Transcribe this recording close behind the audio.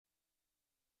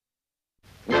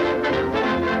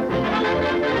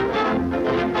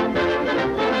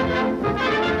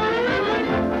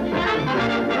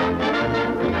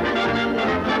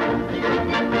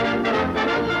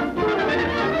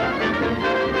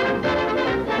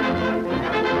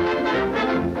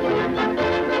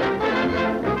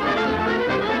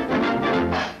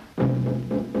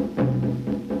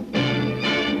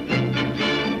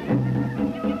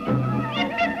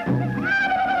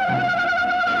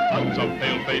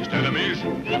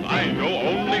I know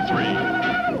only three.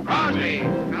 Crosby,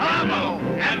 Columbo,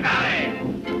 and Vallee.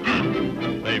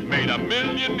 They've made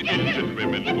 1,000,000 Indian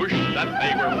women wish that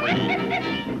they were free.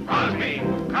 Crosby,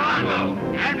 Columbo,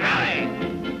 and Vallee.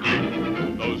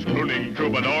 Those crooning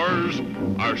troubadours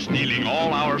are stealing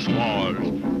all our squaws.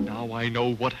 Now I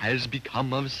know what has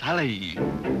become of Sally.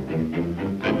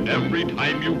 And every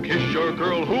time you kiss your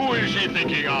girl, who is she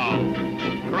thinking of?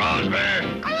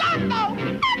 Crosby, Columbo,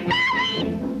 and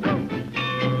Vallee.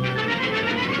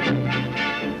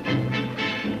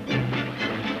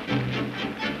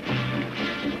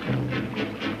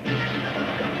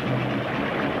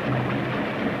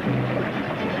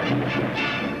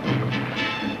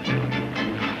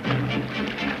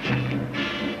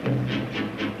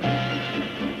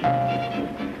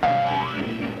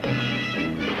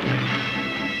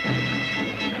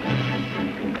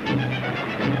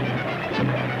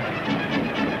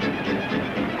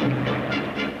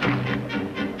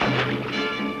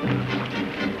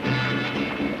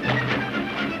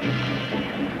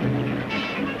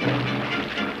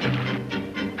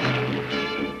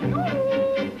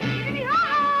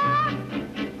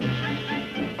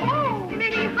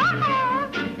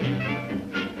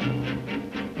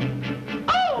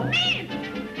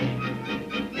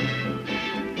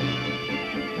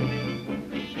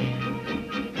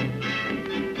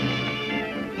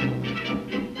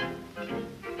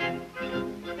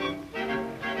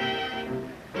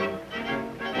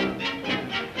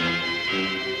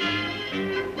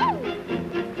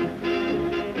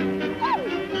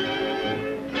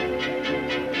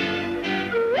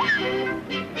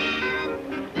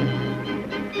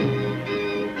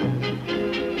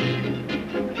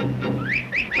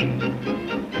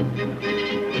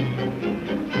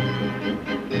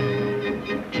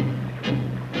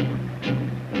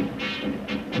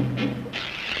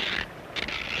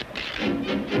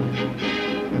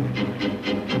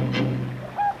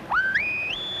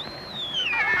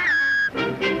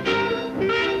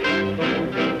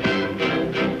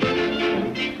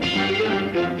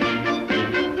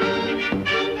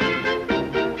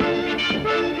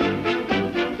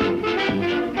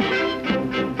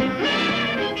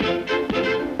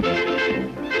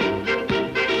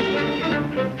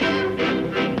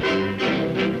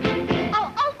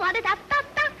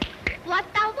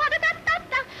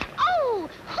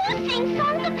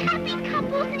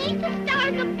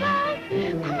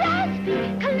 Crosby,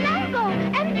 Columbo,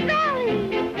 and Vallee.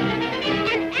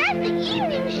 And as the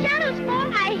evening shadows fall,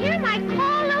 I hear my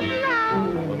call of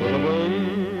love. The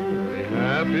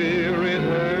happy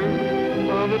return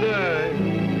of the day.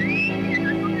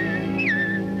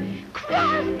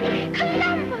 Crosby,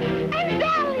 Columbo, and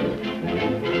Vallee.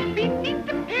 Beneath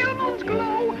the pale moon's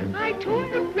glow, I tune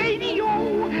the radio,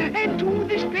 and to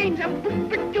the strains of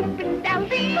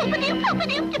boop-a-doop-a-dally. Boop-a-doop,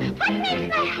 what makes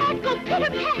my heart go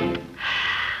pitter-pat?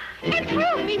 And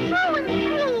thrill me through and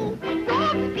through,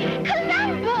 Crosby,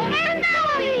 Columbo, and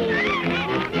Vallee.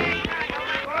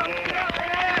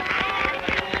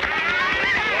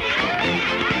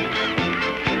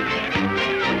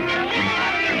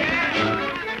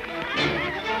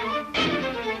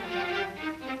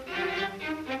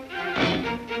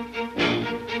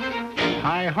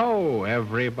 Hi-ho,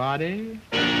 everybody.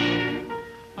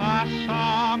 A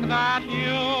song that you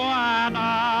and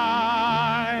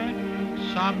I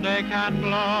someday can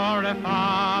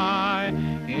glorify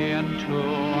into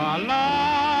a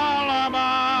lullaby.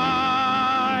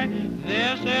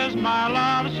 This is my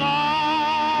love song.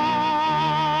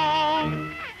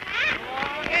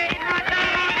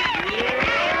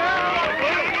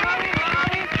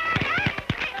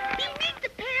 Beneath the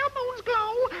pale moon's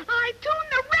glow, I tune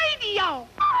the radio.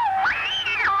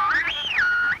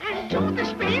 And to the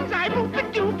screams I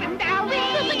boop-a-doop and dally.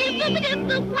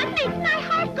 Boop-a-doop, what makes my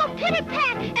heart go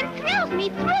pitter-pat and thrills me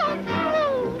through and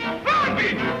through? Crosby,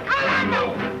 Columbo,